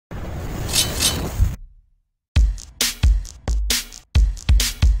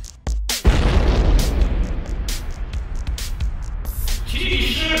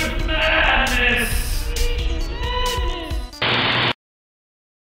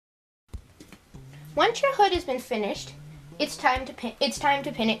Once your hood has been finished, it's time to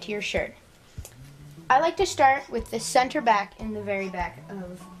pin it to your shirt. I like to start with the center back in the very back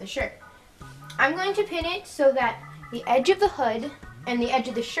of the shirt. I'm going to pin it so that the edge of the hood and the edge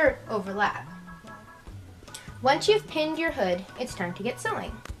of the shirt overlap. Once you've pinned your hood, it's time to get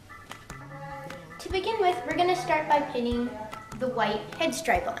sewing. To begin with, we're going to start by pinning the white head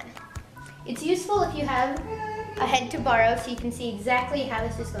stripe on. It's useful if you have a head to borrow so you can see exactly how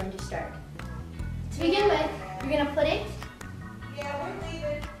this is going to start. To begin with, you're going to put it,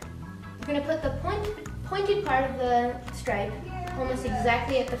 you're going to put the pointed part of the stripe almost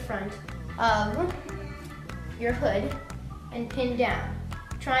exactly at the front of your hood and pin down,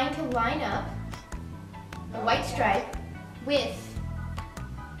 trying to line up the white stripe with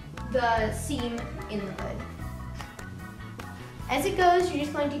the seam in the hood. As it goes, you're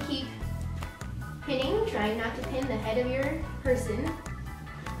just going to keep pinning, trying not to pin the head of your person.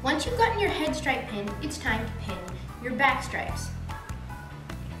 Once you've gotten your head stripe pinned, it's time to pin your back stripes.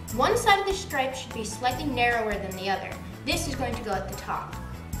 One side of the stripe should be slightly narrower than the other. This is going to go at the top.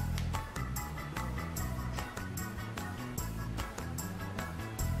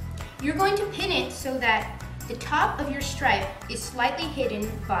 You're going to pin it so that the top of your stripe is slightly hidden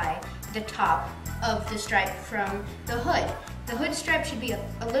by the top of the stripe from the hood. The hood stripe should be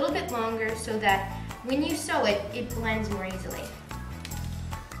a little bit longer so that when you sew it, it blends more easily.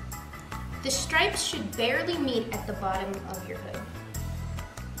 The stripes should barely meet at the bottom of your hood,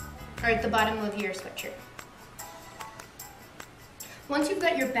 or at the bottom of your sweatshirt. Once you've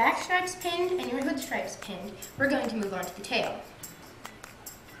got your back stripes pinned and your hood stripes pinned, we're going to move on to the tail.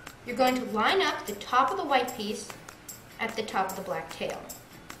 You're going to line up the top of the white piece at the top of the black tail.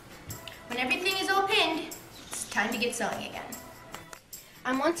 When everything is all pinned, it's time to get sewing again.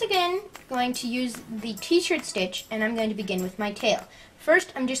 I'm once again going to use the t-shirt stitch, and I'm going to begin with my tail.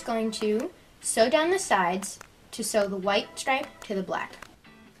 First, I'm just going to sew down the sides to sew the white stripe to the black.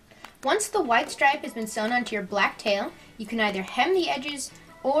 Once the white stripe has been sewn onto your black tail, you can either hem the edges,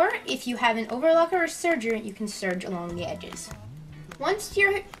 or if you have an overlocker or serger, you can serge along the edges. Once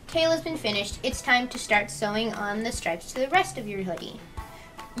your tail has been finished, it's time to start sewing on the stripes to the rest of your hoodie.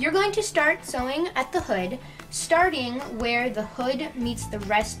 You're going to start sewing at the hood, starting where the hood meets the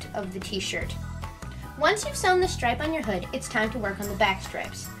rest of the t-shirt. Once you've sewn the stripe on your hood, it's time to work on the back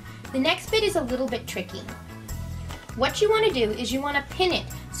stripes. The next bit is a little bit tricky. What you want to do is you want to pin it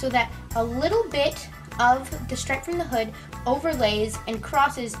so that a little bit of the stripe from the hood overlays and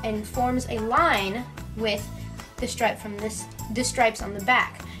crosses and forms a line with the stripe from the stripes on the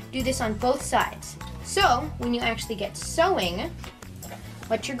back. Do this on both sides. So when you actually get sewing,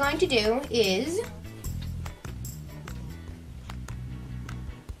 what you're going to do is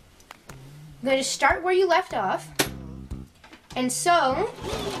you're going to start where you left off and sew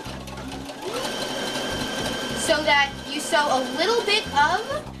so that you sew a little bit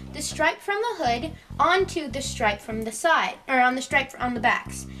of the stripe from the hood onto the stripe from the side, or on the stripe on the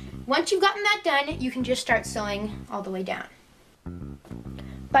backs. Once you've gotten that done, you can just start sewing all the way down.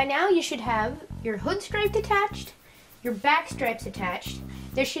 By now you should have your hood stripe attached, your back stripes attached.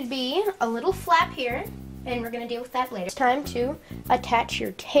 There should be a little flap here, and we're going to deal with that later. It's time to attach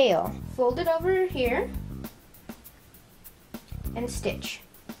your tail. Fold it over here and stitch.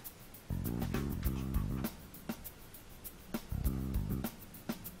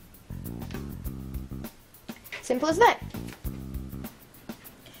 Simple as that.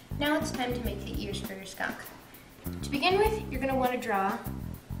 Now it's time to make the ears for your skunk. To begin with, you're going to want to draw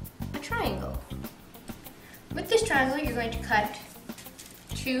a triangle. With this triangle, you're going to cut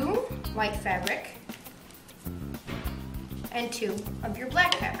 2 white fabric and 2 of your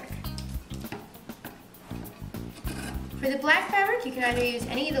black fabric. For the black fabric, you can either use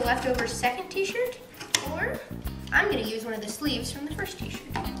any of the leftover second t-shirt, or I'm going to use one of the sleeves from the first t-shirt.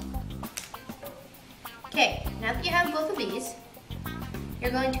 Okay, now that you have both of these,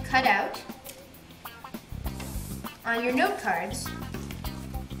 you're going to cut out on your note cards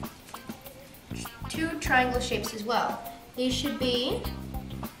 2 triangle shapes as well. These should be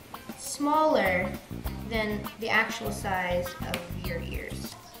smaller than the actual size of your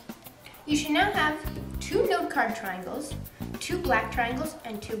ears. You should now have 2 note card triangles, 2 black triangles,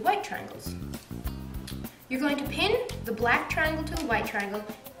 and 2 white triangles. You're going to pin the black triangle to the white triangle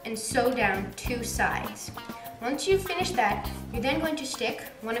and sew down 2 sides. Once you've finished that, you're then going to stick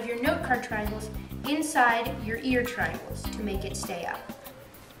one of your note card triangles inside your ear triangles to make it stay up.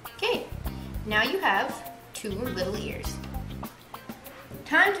 Okay, now you have 2 little ears.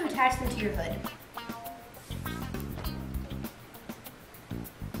 Time to attach them to your hood.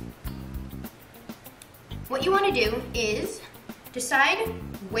 What you want to do is decide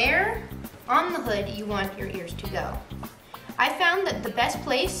where on the hood you want your ears to go. I found that the best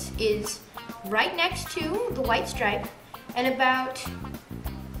place is right next to the white stripe and about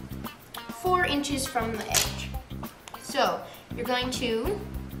 4 inches from the edge. So you're going to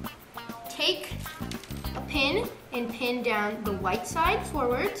take a pin and pin down the white side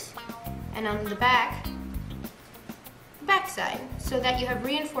forwards and on the back side so that you have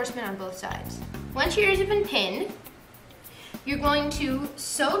reinforcement on both sides. Once your ears have been pinned, you're going to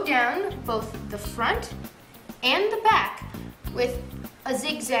sew down both the front and the back with a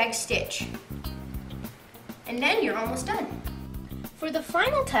zigzag stitch. And then you're almost done. For the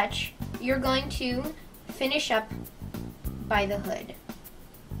final touch, you're going to finish up by the hood.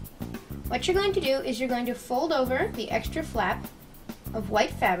 What you're going to do is you're going to fold over the extra flap of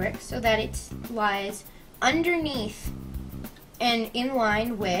white fabric so that it lies underneath and in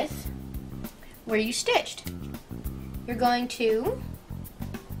line with where you stitched. You're going to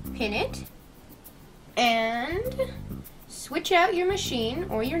pin it and switch out your machine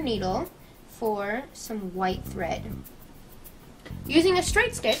or your needle for some white thread. Using a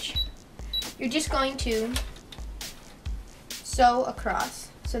straight stitch, you're just going to sew across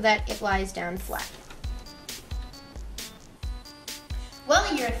so that it lies down flat.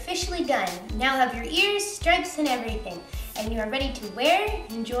 Well, you're officially done. You now have your ears, stripes, and everything, and you are ready to wear,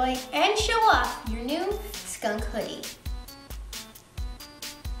 enjoy, and show off your new Skunk Hoodie.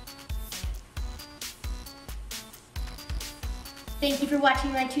 Thank you for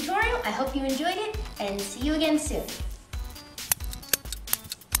watching my tutorial. I hope you enjoyed it, and see you again soon.